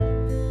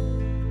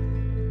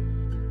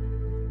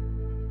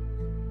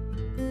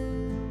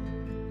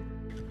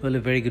Well, a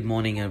very good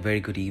morning and a very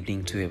good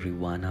evening to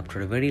everyone.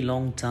 After a very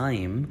long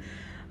time,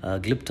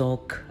 Glib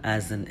Talk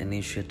as an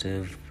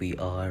initiative, we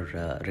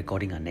are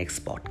recording our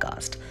next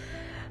podcast.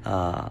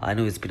 I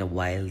know it's been a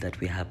while that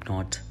we have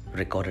not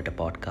recorded a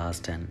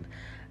podcast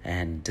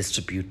and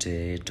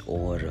distributed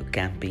or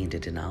campaigned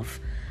it enough,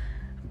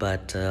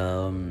 but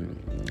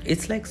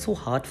it's like so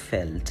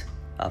heartfelt.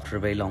 After a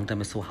very long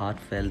time, it's so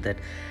heartfelt that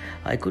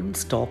I couldn't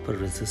stop or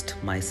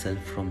resist myself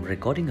from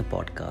recording a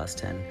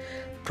podcast and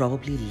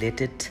probably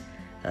let it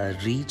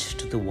reach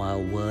to the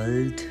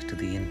world, to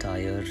the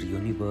entire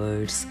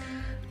universe,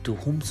 to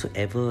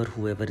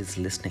whoever is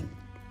listening.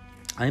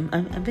 I'm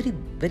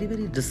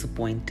very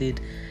disappointed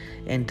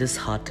and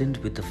disheartened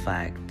with the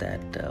fact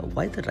that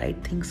why the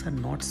right things are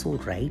not so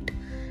right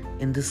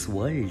in this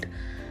world.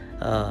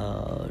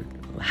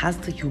 Has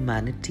the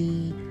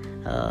humanity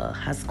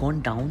has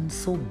gone down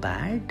so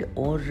bad,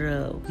 or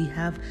we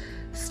have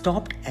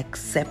stopped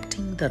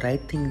accepting the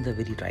right thing in the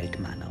very right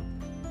manner?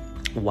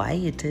 Why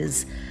it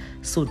is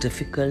so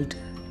difficult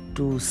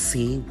to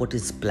say what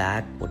is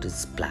black,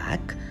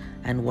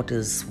 and what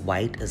is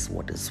white is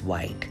what is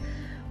white?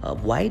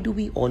 Why do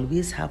we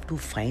always have to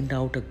find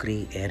out a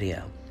gray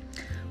area?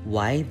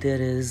 Why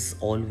there is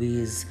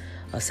always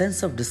a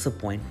sense of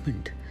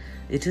disappointment?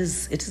 It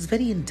is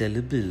very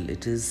indelible.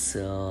 It is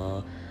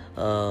that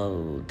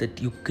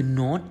you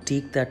cannot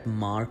take that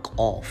mark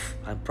off.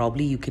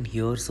 Probably you can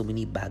hear so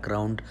many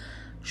background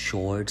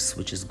shots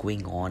which is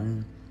going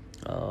on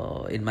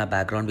in my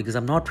background, because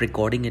I'm not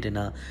recording it in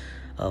a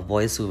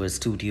voiceover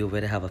studio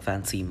where I have a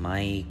fancy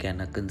mic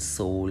and a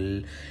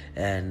console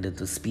and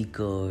the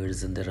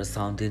speakers and there are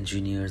sound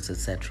engineers,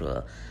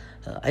 etc.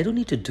 I don't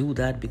need to do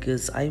that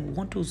because I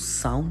want to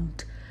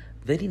sound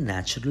very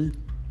natural.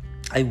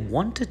 I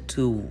wanted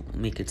to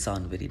make it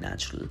sound very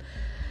natural.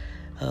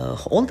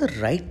 All the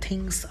right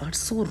things are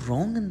so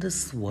wrong in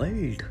this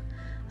world.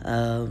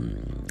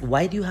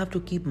 Why do you have to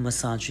keep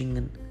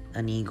massaging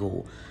an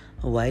ego?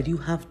 Why do you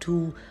have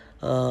to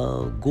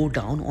go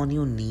down on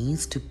your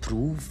knees to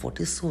prove what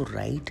is so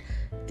right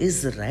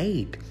is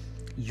right?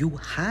 You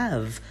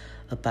have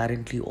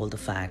apparently all the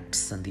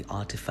facts and the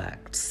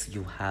artifacts.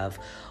 You have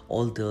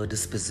all the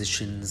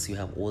dispositions. You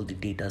have all the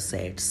data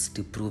sets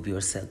to prove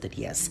yourself that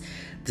yes,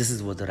 this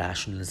is what the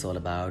rational is all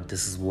about.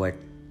 This is what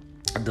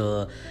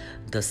the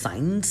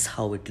science,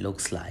 how it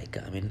looks like.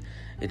 I mean,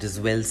 it is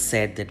well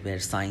said that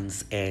where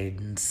science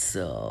ends,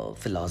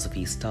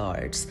 philosophy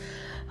starts.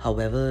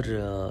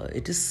 However,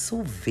 it is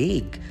so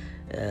vague.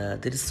 There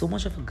is so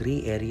much of a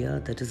gray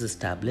area that is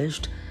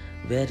established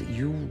where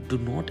you do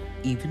not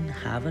even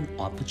have an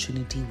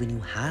opportunity when you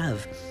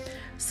have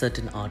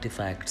certain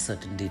artifacts,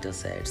 certain data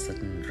sets,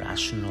 certain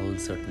rational,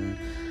 certain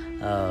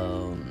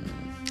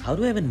how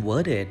do I even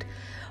word it?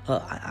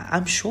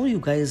 I'm sure you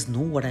guys know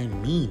what I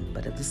mean,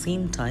 but at the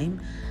same time,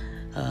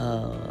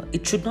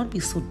 it should not be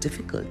so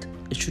difficult.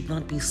 It should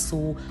not be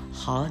so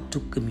hard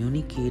to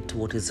communicate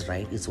what is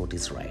right is what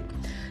is right.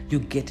 You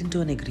get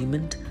into an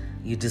agreement,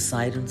 you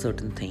decide on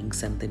certain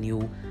things, and then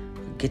you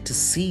get to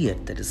see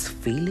it that is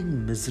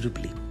failing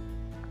miserably.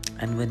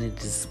 And when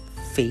it is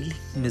failing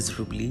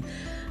miserably,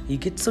 you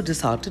get so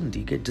disheartened,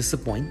 you get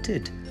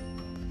disappointed.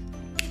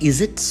 Is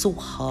it so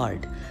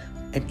hard?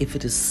 And if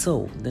it is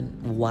so, then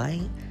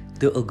why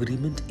the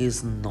agreement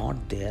is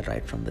not there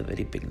right from the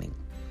very beginning?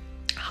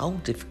 How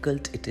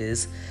difficult it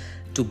is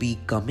to be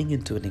coming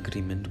into an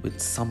agreement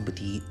with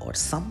somebody or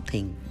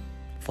something,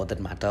 for that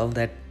matter,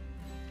 that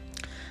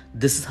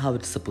this is how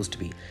it's supposed to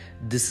be.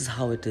 This is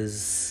how it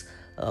is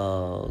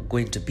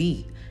going to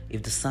be.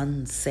 If the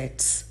sun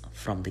sets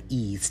from the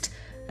east,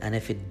 and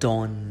if it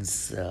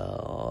dawns,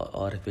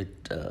 or if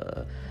it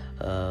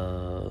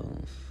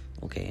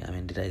okay, I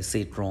mean, did I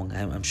say it wrong?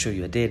 I'm sure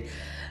you did.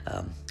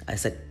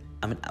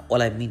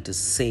 All I mean to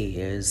say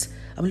is,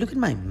 look at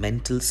my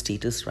mental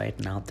status right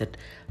now, that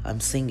I'm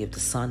saying if the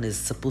sun is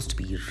supposed to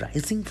be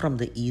rising from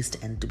the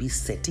east and to be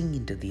setting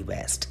into the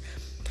west,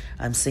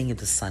 I'm saying if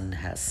the sun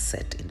has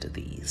set into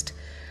the east.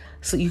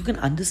 So you can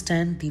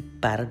understand the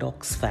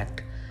paradox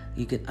fact.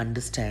 You can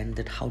understand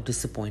that how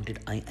disappointed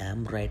I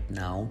am right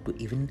now to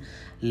even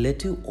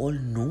let you all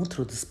know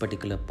through this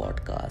particular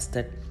podcast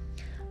that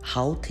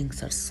how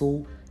things are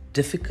so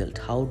difficult,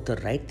 how the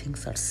right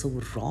things are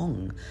so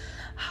wrong,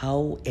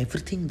 how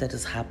everything that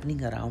is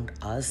happening around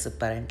us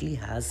apparently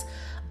has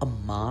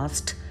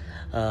amassed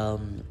a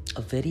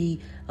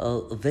very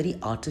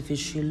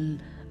artificial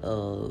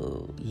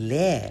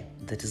layer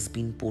that is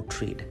being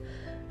portrayed.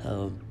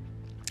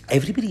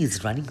 Everybody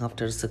is running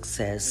after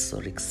success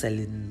or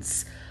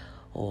excellence,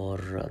 or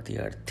they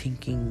are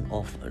thinking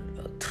of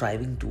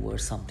thriving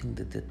towards something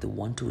that they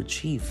want to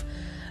achieve.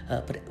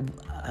 But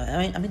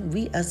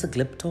we as a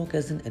Glib Talk,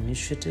 as an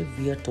initiative,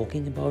 we are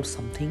talking about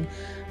something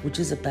which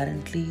is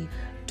apparently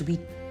to be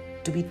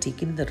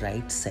taken in the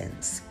right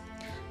sense.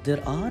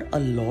 There are a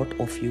lot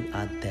of you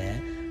out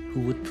there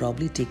who would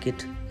probably take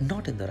it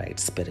not in the right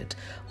spirit,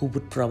 who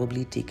would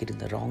probably take it in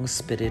the wrong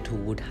spirit, who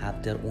would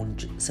have their own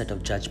set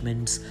of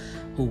judgments,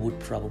 who would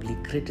probably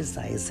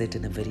criticize it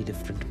in a very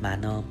different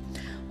manner,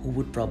 who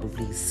would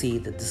probably say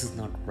that this is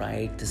not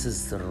right, this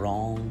is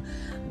wrong,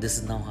 this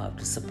is not how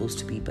it's supposed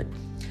to be. But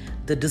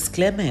the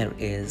disclaimer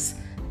is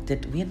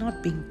that we're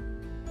not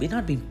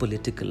being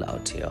political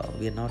out here.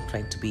 We're not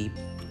trying to be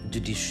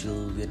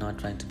judicial. We're not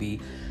trying to be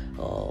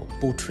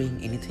portraying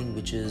anything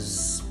which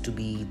is to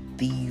be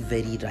the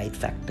very right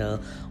factor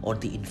or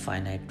the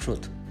infinite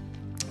truth.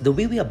 The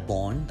way we are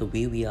born, the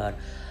way we are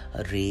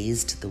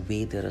raised, the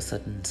way there are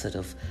certain sort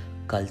of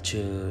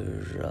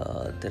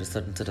culture, there is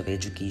certain sort of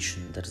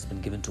education that has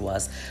been given to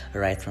us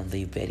right from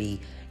the very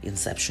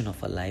inception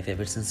of our life,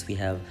 ever since we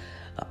have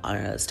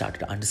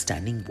started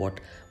understanding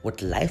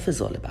what life is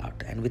all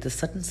about. And with a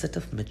certain set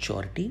of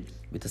maturity,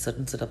 with a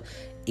certain sort of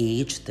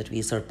age that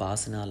we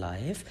surpass in our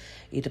life,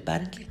 it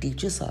apparently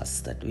teaches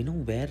us that,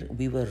 where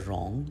we were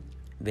wrong,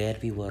 where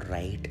we were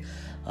right,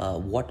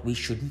 what we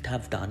shouldn't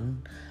have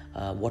done,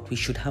 what we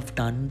should have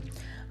done,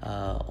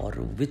 or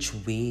which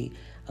way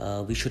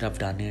we should have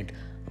done it,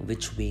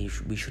 which way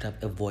we should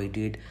have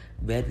avoided,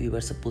 where we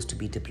were supposed to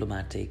be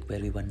diplomatic, where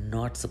we were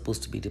not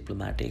supposed to be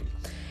diplomatic.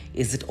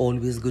 Is it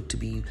always good to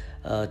be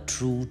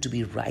true, to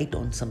be right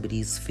on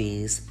somebody's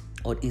face,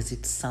 or is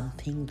it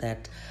something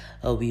that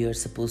we are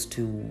supposed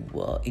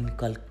to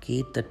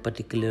inculcate that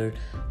particular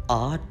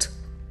art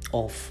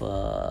of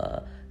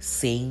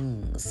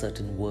saying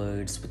certain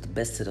words with the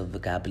best set of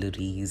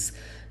vocabularies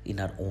in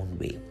our own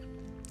way?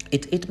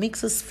 It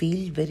makes us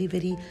feel very,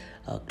 very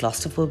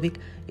claustrophobic.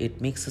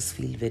 It makes us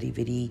feel very,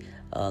 very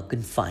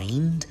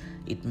confined.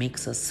 It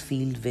makes us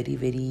feel very,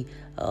 very,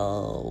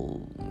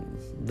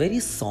 very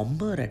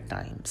somber at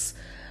times.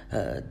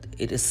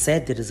 It is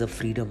said there is a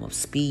freedom of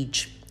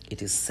speech.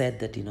 It is said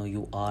that,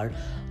 you are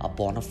a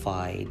bona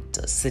fide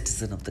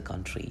citizen of the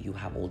country. You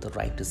have all the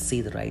right to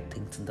say the right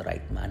things in the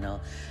right manner.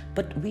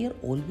 But we are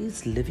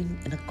always living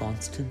in a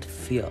constant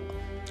fear.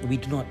 We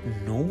do not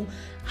know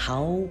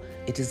how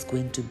it is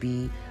going to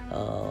be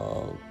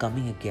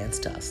coming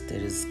against us. There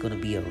is going to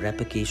be a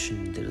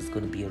replication. There is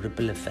going to be a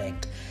ripple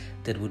effect.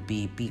 There would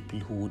be people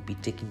who would be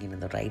taking it in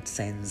the right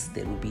sense.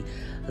 There would be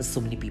so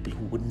many people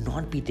who would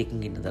not be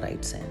taking it in the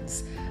right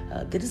sense.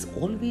 There is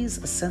always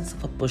a sense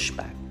of a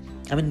pushback.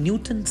 I mean,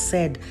 Newton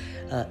said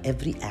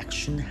every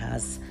action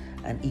has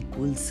an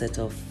equal set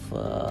of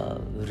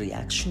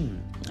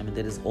reaction. I mean,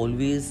 there is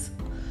always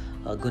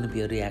going to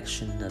be a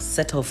reaction, a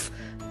set of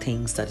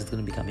things that is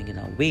going to be coming in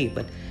our way.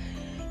 But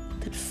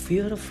that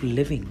fear of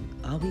living,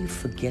 are we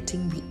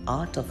forgetting the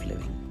art of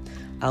living?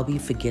 Are we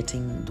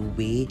forgetting the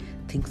way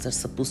things are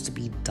supposed to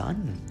be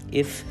done?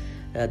 If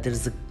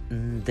there's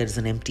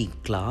an empty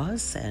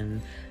glass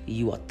and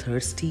you are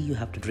thirsty, you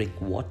have to drink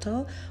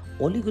water,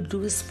 all you could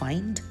do is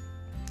find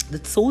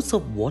the source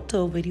of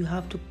water where you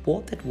have to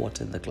pour that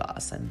water in the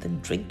glass and then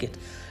drink it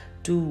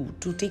to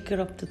take care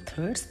of the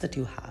thirst that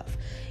you have.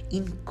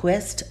 In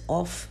quest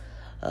of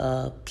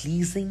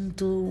pleasing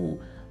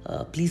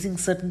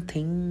certain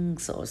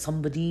things or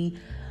somebody,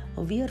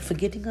 we are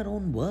forgetting our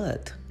own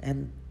worth.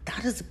 And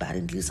that is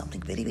apparently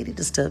something very, very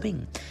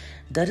disturbing.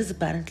 That is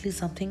apparently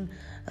something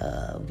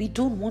we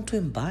don't want to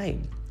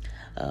imbibe.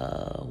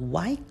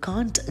 Why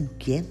can't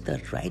again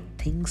the right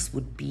things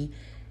would be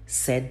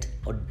said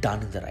or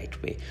done in the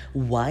right way?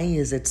 Why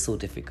is it so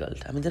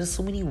difficult? I mean, there are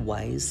so many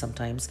whys.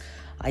 Sometimes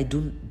I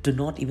do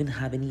not even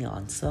have any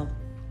answer.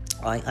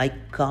 I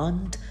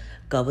can't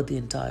cover the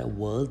entire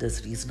world.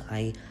 There's a reason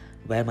I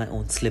wear my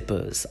own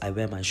slippers. I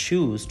wear my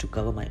shoes to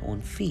cover my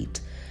own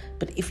feet.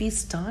 But if we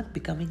start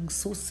becoming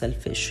so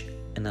selfish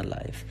in our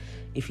life,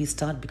 if we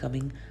start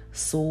becoming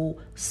so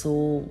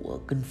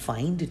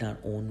confined in our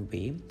own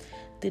way,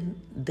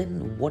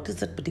 then what is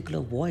that particular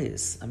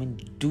voice? I mean,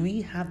 do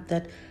we have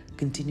that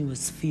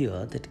continuous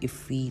fear that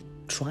if we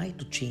try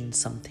to change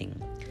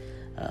something,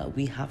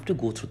 we have to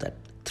go through that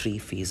 3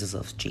 phases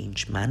of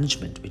change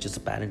management, which is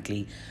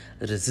apparently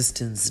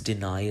resistance,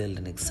 denial,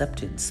 and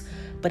acceptance.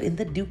 But in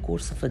the due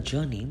course of a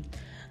journey,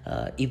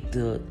 if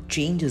the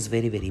change is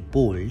very, very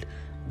bold,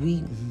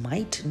 we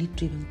might need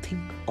to even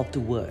think of the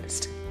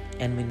worst.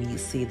 And when we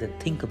say that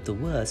think of the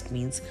worst,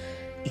 means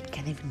it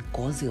can even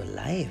cause your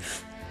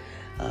life.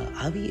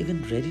 Are we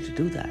even ready to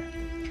do that?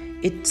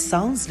 It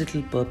sounds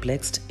little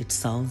perplexed. It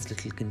sounds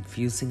little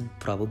confusing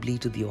probably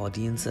to the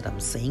audience that I'm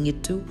saying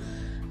it to.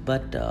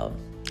 But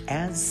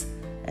as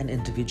an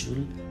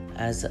individual,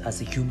 as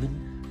a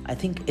human, I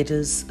think it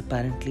is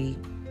apparently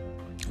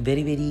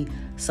very, very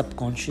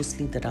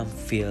subconsciously that I'm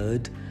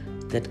feared,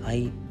 that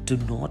I do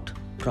not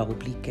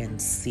probably can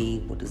say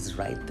what is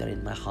right there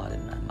in my heart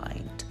and my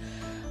mind.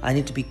 I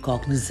need to be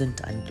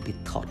cognizant. I need to be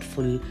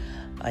thoughtful.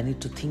 I need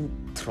to think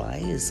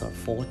thrice or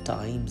 4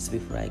 times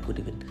before I could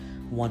even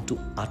want to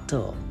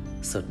utter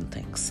certain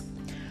things.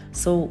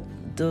 So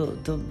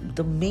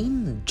the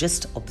main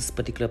gist of this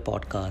particular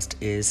podcast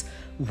is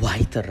why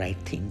the right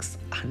things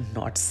are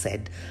not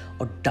said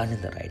or done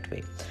in the right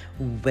way.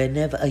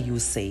 Whenever you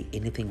say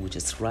anything which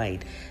is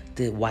right,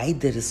 why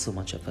there is so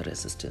much of a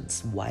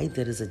resistance, why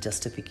there is a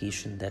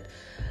justification that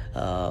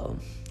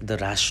the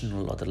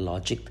rational or the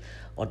logic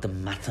or the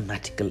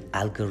mathematical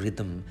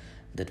algorithm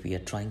that we are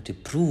trying to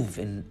prove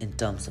in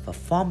terms of a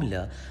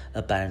formula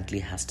apparently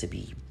has to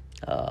be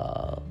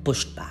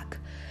pushed back.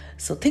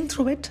 So think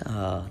through it.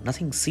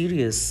 Nothing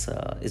serious.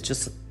 It's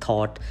just a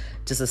thought,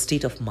 just a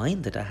state of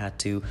mind that I had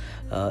to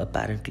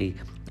apparently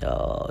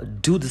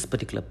do this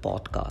particular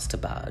podcast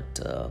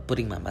about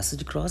putting my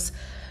message across.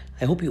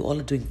 I hope you all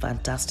are doing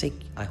fantastic.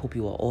 I hope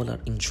you all are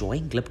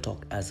enjoying Glib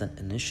Talk as an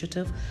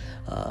initiative.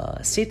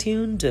 Stay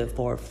tuned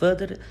for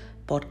further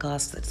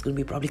podcasts that's going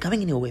to be probably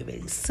coming in your way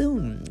very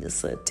soon.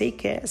 So take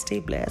care, stay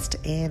blessed,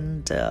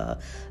 and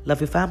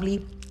love your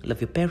family, love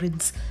your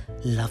parents,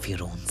 love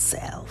your own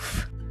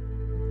self.